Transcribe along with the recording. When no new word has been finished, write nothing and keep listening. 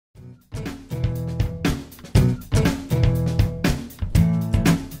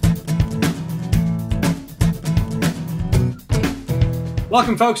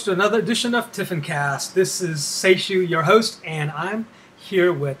Welcome, folks, to another edition of Tiffincast. This is Seishu, your host, and I'm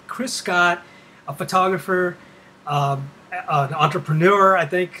here with Chris Scott, a photographer, an entrepreneur. I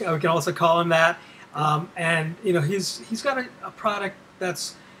think we can also call him that. And you know, he's got a product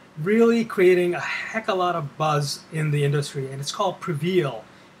that's really creating a heck of a lot of buzz in the industry, and it's called Preveal.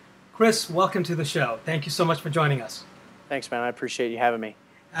 Chris, welcome to the show. Thank you so much for joining us. Thanks, man. I appreciate you having me.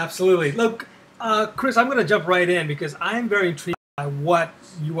 Absolutely. Look, Chris, I'm going to jump right in because I'm very intrigued by what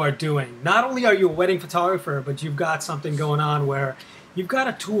you are doing. Not only are you a wedding photographer, but you've got something going on where you've got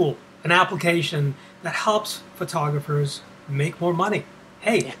a tool, an application that helps photographers make more money.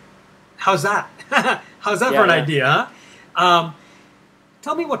 Hey, how's that? How's that for an idea, huh?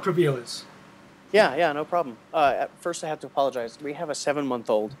 Tell me what Preveal is. Yeah, no problem. First, I have to apologize. We have a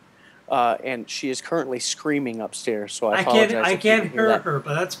 7-month-old, and she is currently screaming upstairs, so I apologize. I can't hear her,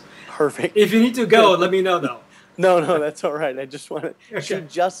 but that's perfect. If you need to go, let me know, though. No, that's all right. I just wanted. Okay. She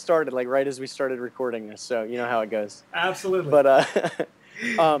just started, like right as we started recording this, so you know how it goes. Absolutely. But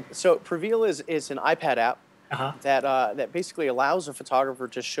so Preveal is an iPad app that basically allows a photographer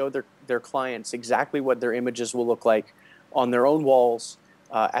to show their clients exactly what their images will look like on their own walls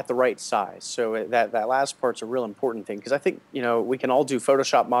at the right size. So that last part's a real important thing, because I think we can all do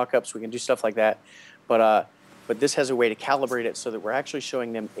Photoshop mock-ups, we can do stuff like that, but this has a way to calibrate it so that we're actually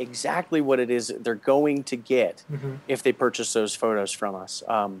showing them exactly what it is they're going to get if they purchase those photos from us.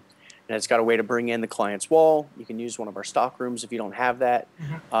 And it's got a way to bring in the client's wall. You can use one of our stock rooms if you don't have that.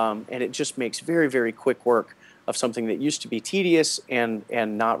 And it just makes very, very quick work of something that used to be tedious and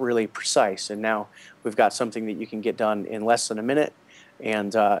not really precise. And now we've got something that you can get done in less than a minute,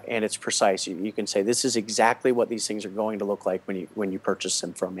 and it's precise. You can say, this is exactly what these things are going to look like when you purchase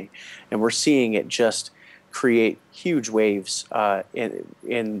them from me. And we're seeing it just create huge waves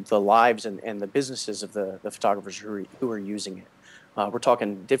in the lives and the businesses of the photographers who are using it. We're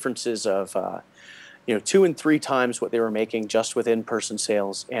talking differences of 2 and 3 times what they were making just with in-person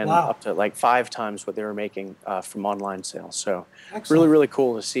sales, and up to like 5 times what they were making from online sales. So really, really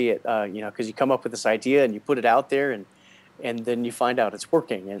cool to see it, because you come up with this idea and you put it out there, and then you find out it's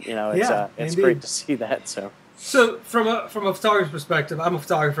working, and it's great to see that. So from a photographer's perspective, I'm a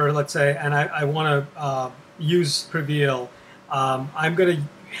photographer, let's say, and I want to use Preveal. I'm going to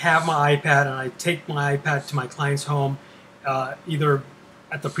have my iPad, and I take my iPad to my client's home, either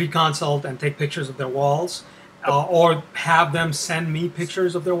at the pre-consult and take pictures of their walls, or have them send me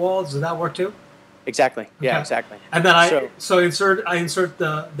pictures of their walls. Does that work too? Exactly. Okay. Yeah, exactly. And then I insert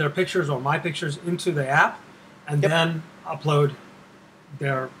their pictures or my pictures into the app, and then upload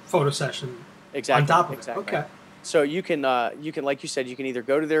their photo session on top of it. Okay. So you can like you said, you can either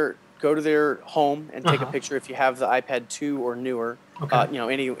go to their home and take a picture if you have the iPad 2 or newer. Okay.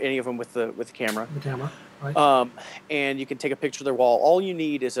 Any of them with the camera. The camera. Right. And you can take a picture of their wall. All you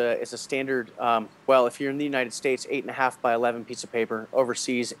need is a standard, well, if you're in the United States, 8.5 by 11 piece of paper.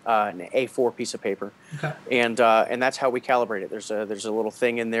 Overseas, an A4 piece of paper. Okay. And that's how we calibrate it. There's a little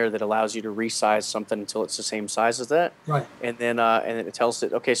thing in there that allows you to resize something until it's the same size as that. Right. And then it tells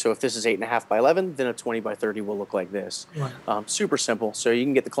it, okay, so if this is 8.5 by 11, then a 20 by 30 will look like this. Right. Super simple. So you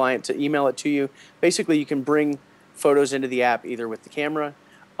can get the client to email it to you. Basically, you can bring photos into the app either with the camera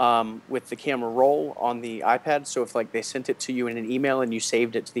roll on the iPad. So if like they sent it to you in an email and you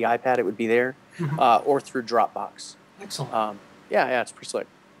saved it to the iPad, it would be there, or through Dropbox. Excellent. Yeah, it's pretty slick.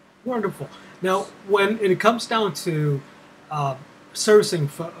 Wonderful. Now, when it comes down to servicing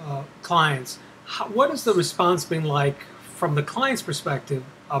clients, what has the response been like from the client's perspective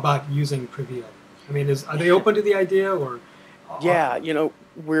about using Preveal? I mean, are they open to the idea, or? Yeah,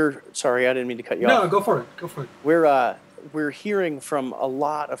 we're sorry, I didn't mean to cut you off. No, go for it. We're hearing from a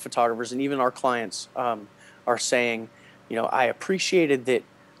lot of photographers, and even our clients are saying, I appreciated that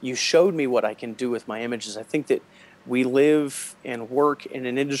you showed me what I can do with my images. I think that we live and work in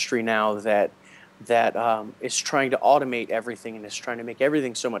an industry now that is trying to automate everything, and is trying to make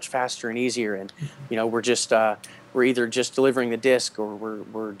everything so much faster and easier. And we're either just delivering the disc, or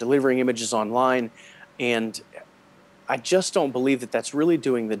we're delivering images online, and I just don't believe that that's really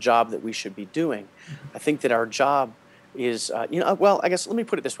doing the job that we should be doing. I think that our job is, well, I guess let me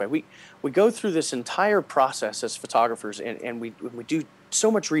put it this way. We go through this entire process as photographers, and we do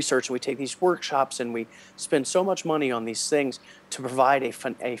so much research, and we take these workshops, and we spend so much money on these things to provide a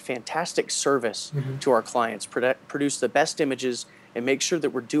fantastic service to our clients, produce the best images, and make sure that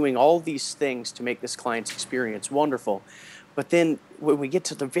we're doing all these things to make this client's experience wonderful. But then when we get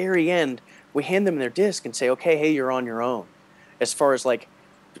to the very end, we hand them their disc and say, okay, hey, you're on your own. As far as like,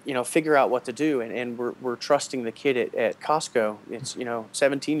 figure out what to do. And we're trusting the kid at Costco, it's,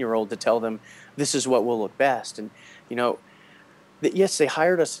 17-year-old, to tell them this is what will look best. And, yes, they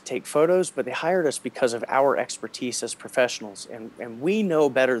hired us to take photos, but they hired us because of our expertise as professionals, and we know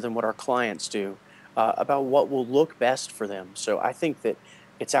better than what our clients do about what will look best for them. So I think that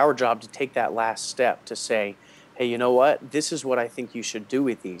it's our job to take that last step to say, hey, you know what? This is what I think you should do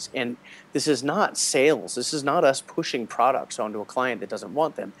with these. And this is not sales. This is not us pushing products onto a client that doesn't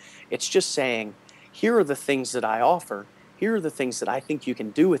want them. It's just saying, here are the things that I offer. Here are the things that I think you can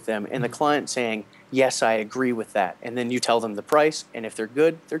do with them. And the client saying, yes, I agree with that. And then you tell them the price. And if they're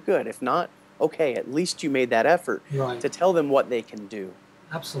good, they're good. If not, okay, at least you made that effort to tell them what they can do.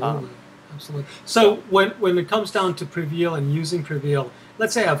 Absolutely. Absolutely. So when it comes down to Preveal and using Preveal,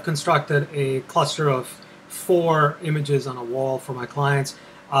 let's say I've constructed a cluster of 4 images on a wall for my clients,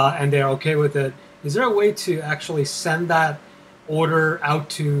 and they're okay with it. Is there a way to actually send that order out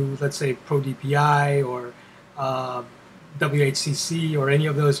to, let's say, ProDPI or WHCC or any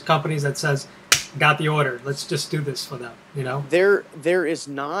of those companies that says, got the order, let's just do this for them, you know? There is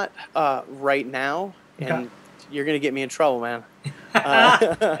not right now, and you're going to get me in trouble, man.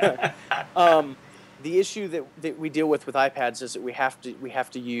 The issue that we deal with iPads is that we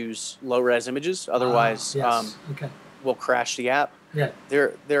have to use low-res images, otherwise we'll crash the app. Yeah.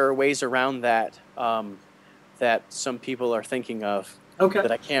 There are ways around that that some people are thinking of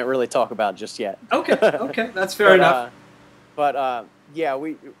that I can't really talk about just yet. Okay, that's fair enough. Yeah,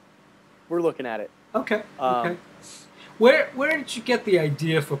 we're looking at it. Okay. Where did you get the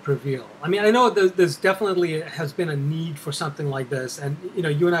idea for Preveal? I mean, I know there's definitely has been a need for something like this, and you know,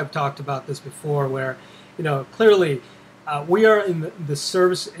 you and I have talked about this before, where you know clearly we are in the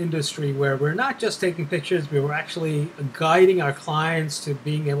service industry where we're not just taking pictures, but we're actually guiding our clients to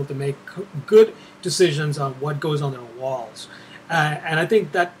being able to make good decisions on what goes on their walls, and I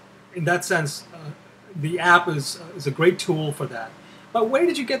think that in that sense, the app is a great tool for that. But where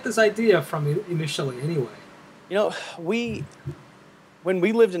did you get this idea from initially, anyway? You know, when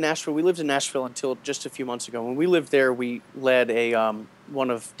we lived in Nashville until just a few months ago. When we lived there, we led one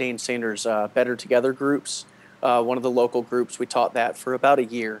of Dane Sanders' Better Together groups, one of the local groups. We taught that for about a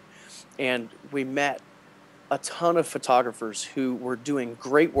year, and we met a ton of photographers who were doing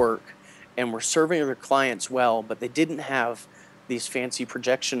great work and were serving their clients well, but they didn't have these fancy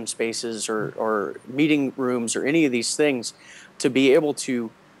projection spaces or meeting rooms or any of these things to be able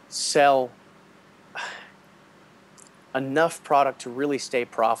to sell enough product to really stay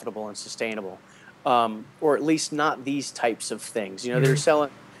profitable and sustainable, or at least not these types of things. You know, they're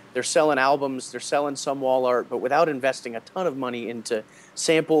selling albums, they're selling some wall art, but without investing a ton of money into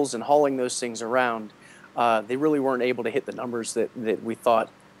samples and hauling those things around, they really weren't able to hit the numbers that we thought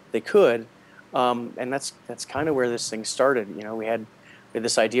they could. And that's kind of where this thing started. You know, we had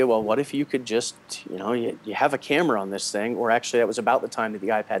this idea, well, what if you could just, you know, you have a camera on this thing, or actually that was about the time that the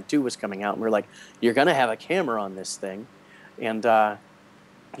iPad 2 was coming out, and we're like, you're going to have a camera on this thing, and,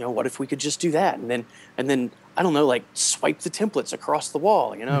 you know, what if we could just do that? And then I don't know, like swipe the templates across the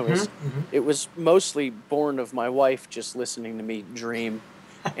wall, you know? It was mostly born of my wife just listening to me dream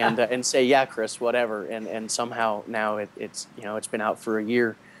and say, yeah, Chris, whatever, and somehow now it's you know, it's been out for a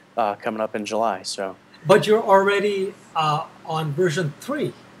year, coming up in July, so. But you're already on version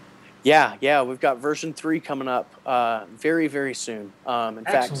 3. Yeah, we've got version 3 coming up very, very soon. In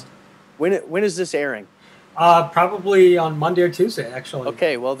fact, when is this airing? Probably on Monday or Tuesday, actually.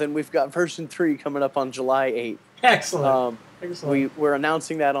 Okay, well then we've got version 3 coming up on July 8th. Excellent. We're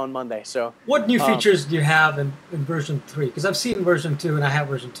announcing that on Monday. So what new features do you have in version 3? Because I've seen version 2 and I have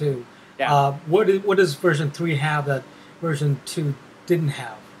version 2. Yeah. What does version 3 have that version 2 didn't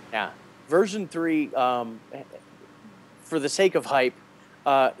have? Yeah. Version 3, for the sake of hype,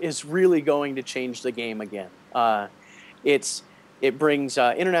 is really going to change the game again. It brings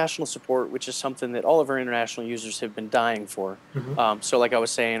international support, which is something that all of our international users have been dying for. So like I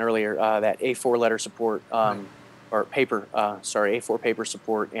was saying earlier, that A4 letter support, or paper, A4 paper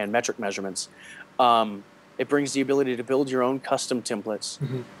support and metric measurements. It brings the ability to build your own custom templates,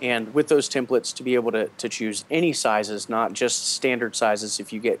 and with those templates to be able to choose any sizes, not just standard sizes.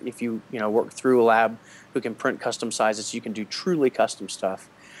 If you work through a lab who can print custom sizes, you can do truly custom stuff.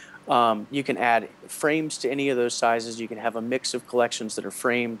 You can add frames to any of those sizes. You can have a mix of collections that are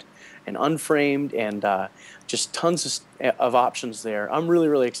framed and unframed, and just tons of options there. I'm really,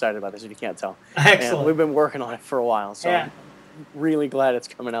 really excited about this, if you can't tell. Excellent. And we've been working on it for a while, so I'm really glad it's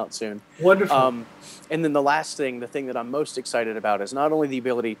coming out soon. Wonderful. And then the last thing, the thing that I'm most excited about, is not only the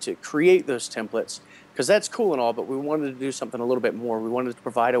ability to create those templates, because that's cool and all, but we wanted to do something a little bit more. We wanted to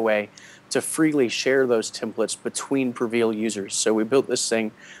provide a way to freely share those templates between Preveal users. So we built this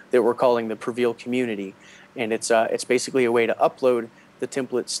thing that we're calling the Preveal community, and it's basically a way to upload the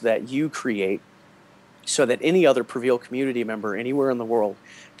templates that you create so that any other Preveal community member anywhere in the world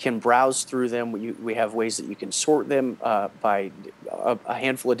can browse through them. We have ways that you can sort them by a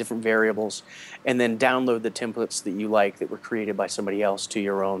handful of different variables, and then download the templates that you like that were created by somebody else to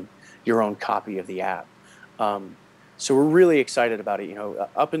your own copy of the app. So we're really excited about it.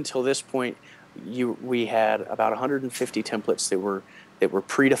 Up until this point, we had about 150 templates that were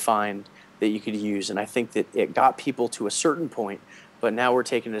predefined that you could use, and I think that it got people to a certain point. But now we're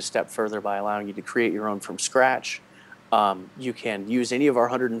taking it a step further by allowing you to create your own from scratch. You can use any of our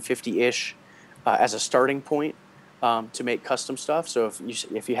 150-ish as a starting point to make custom stuff. So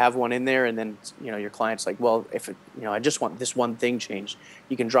if you have one in there, and then your client's like, well, I just want this one thing changed,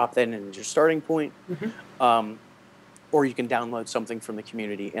 you can drop that in as your starting point. Mm-hmm. Or you can download something from the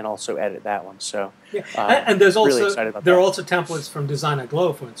community and also edit that one. So yeah, and there's also really excited about there that. are also templates from Design &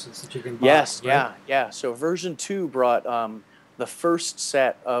 Glow, for instance, that you can buy. Yes, right? yeah. So version 2 brought the first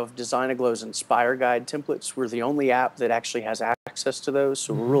set of Design & Glow's Inspire Guide templates. We're the only app that actually has access to those,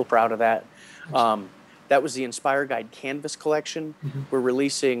 so we're real proud of that. That was the Inspire Guide Canvas collection. Mm-hmm. We're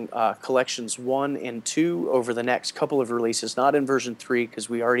releasing collections 1 and 2 over the next couple of releases, not in version 3 because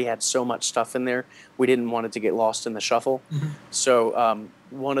we already had so much stuff in there. We didn't want it to get lost in the shuffle. Mm-hmm. So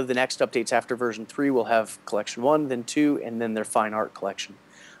one of the next updates after version 3 will have collection 1, then 2, and then their fine art collection.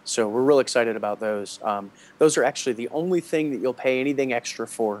 So we're real excited about those. Those are actually the only thing that you'll pay anything extra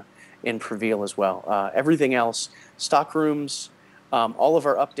for in Preveal as well. Everything else, stock rooms, all of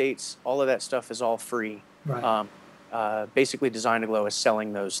our updates, all of that stuff is all free. Right. Basically, Design & Glow is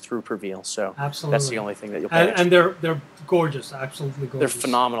selling those through Preveal, so absolutely. That's the only thing that you'll pay. And they're gorgeous, absolutely gorgeous. They're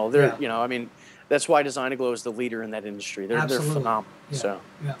phenomenal. They're that's why Design & Glow is the leader in that industry. They're phenomenal. Yeah. So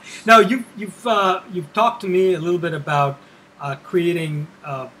Now you've talked to me a little bit about creating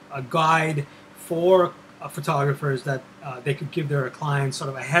a guide for photographers that they could give their clients sort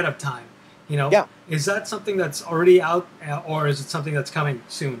of ahead of time. Yeah. Is that something that's already out, or is it something that's coming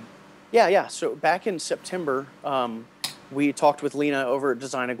soon? Yeah. So back in September, we talked with Lena over at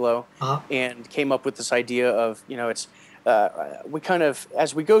Design & Glow and came up with this idea of, it's we kind of,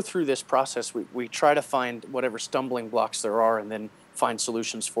 as we go through this process, we try to find whatever stumbling blocks there are and then find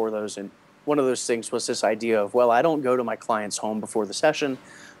solutions for those. And one of those things was this idea of, well, I don't go to my client's home before the session,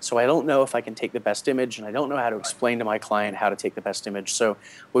 so I don't know if I can take the best image, and I don't know how to explain to my client how to take the best image. So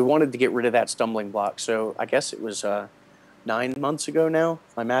we wanted to get rid of that stumbling block. So I guess it was 9 months ago now,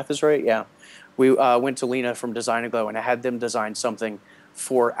 if my math is right. Yeah. We went to Lena from Design & Glow, and I had them design something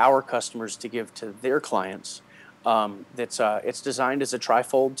for our customers to give to their clients. It's designed as a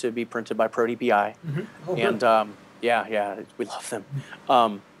trifold to be printed by ProDPI. Mm-hmm. Oh, and we love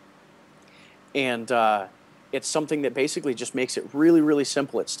them. It's something that basically just makes it really, really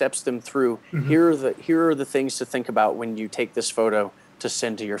simple. It steps them through. Mm-hmm. Here are the things to think about when you take this photo to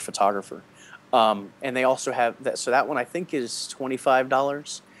send to your photographer. And they also have that. So that one I think is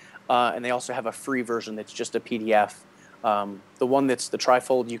 $25. And they also have a free version that's just a PDF. The one that's the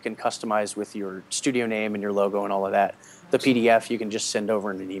trifold you can customize with your studio name and your logo and all of that. The PDF you can just send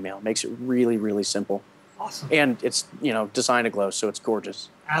over in an email. It makes it really, really simple. Awesome. And it's Design & Glow, so it's gorgeous.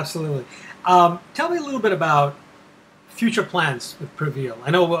 Absolutely. Tell me a little bit about future plans with Preveal. I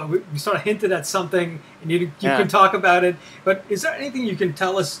know we sort of hinted at something, and you can talk about it. But is there anything you can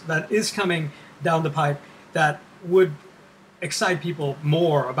tell us that is coming down the pipe that would excite people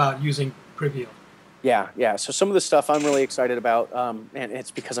more about using Preveal? Yeah. So some of the stuff I'm really excited about, and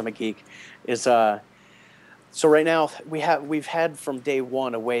it's because I'm a geek, is so right now we've had from day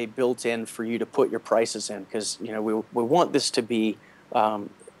one a way built in for you to put your prices in, because we want this to be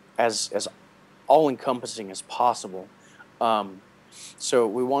as all encompassing as possible. So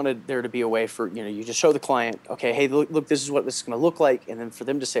we wanted there to be a way for you just show the client, okay, hey, look, this is what this is going to look like, and then for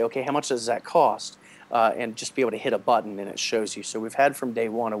them to say, okay, how much does that cost? And just be able to hit a button and it shows you. So we've had from day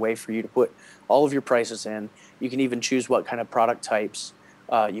one a way for you to put all of your prices in. You can even choose what kind of product types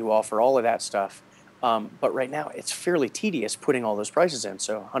you offer, all of that stuff. But right now it's fairly tedious putting all those prices in.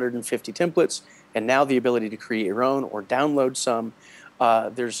 So 150 templates, and now the ability to create your own or download some.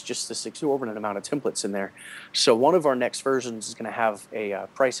 There's just this exorbitant amount of templates in there. So one of our next versions is going to have a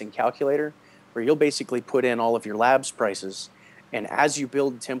pricing calculator where you'll basically put in all of your labs prices. And as you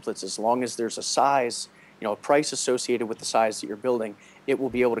build templates, as long as there's a size, a price associated with the size that you're building, it will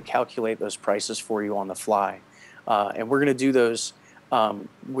be able to calculate those prices for you on the fly. And we're going to do those.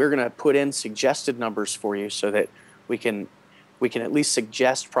 We're going to put in suggested numbers for you so that we can at least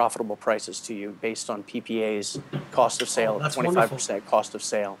suggest profitable prices to you based on PPA's cost of sale, 25% cost of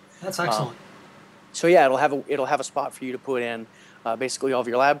sale. That's excellent. So yeah, it'll have a spot for you to put in basically all of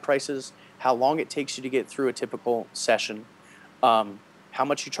your lab prices, how long it takes you to get through a typical session, how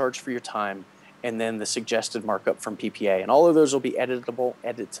much you charge for your time, and then the suggested markup from PPA. And all of those will be editable.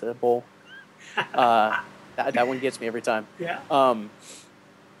 That one gets me every time. Yeah.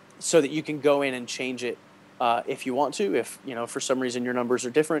 So that you can go in and change it if you want to. If, for some reason your numbers are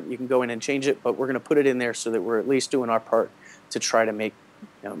different, you can go in and change it. But we're going to put it in there so that we're at least doing our part to try to make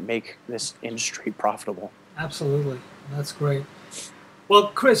this industry profitable. Absolutely. That's great. Well,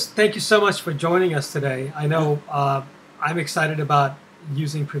 Chris, thank you so much for joining us today. I know I'm excited about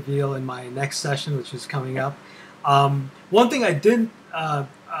using Preveal in my next session, which is coming up. One thing I didn't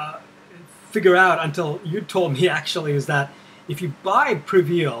figure out until you told me actually is that if you buy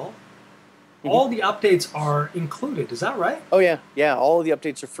Preveal, all the updates are included. Is that right? Oh yeah, all of the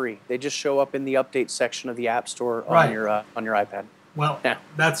updates are free. They just show up in the update section of the App Store on your iPad. Well,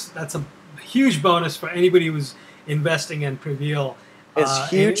 that's a huge bonus for anybody who's investing in Preveal. It's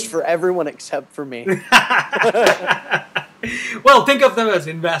huge for everyone except for me. Well, think of them as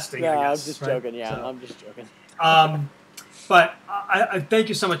investing. Yeah, I guess, I'm just right? joking. Yeah, so, I'm just joking. But I thank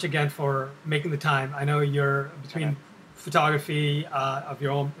you so much again for making the time. I know you're between photography of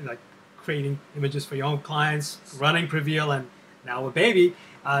your own, like creating images for your own clients, running Preveal, and now a baby.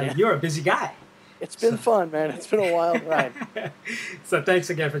 You're a busy guy. It's been fun, man. It's been a wild ride. So thanks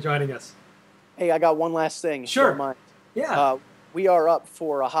again for joining us. Hey, I got one last thing. Sure. If you don't mind. Yeah. We are up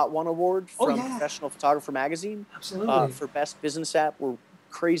for a Hot 1 award from yeah. Professional Photographer Magazine. Absolutely. For Best Business App. We're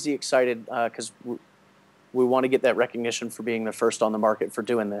crazy excited because we want to get that recognition for being the first on the market for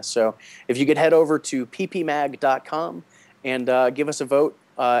doing this. So if you could head over to ppmag.com and give us a vote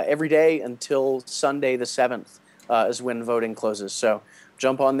every day until Sunday the 7th is when voting closes. So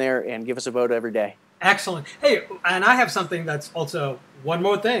jump on there and give us a vote every day. Excellent. Hey, and I have something that's also one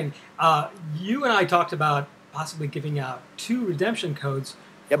more thing. You and I talked about possibly giving out 2 redemption codes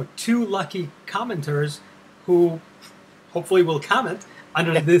for 2 lucky commenters who hopefully will comment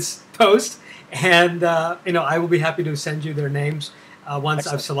under this post. And, I will be happy to send you their names once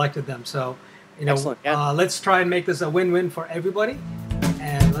I've selected them. So, let's try and make this a win-win for everybody.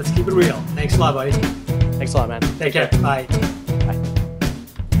 And let's keep it real. Thanks a lot, buddy. Thanks a lot, man. Take care. Bye. Bye.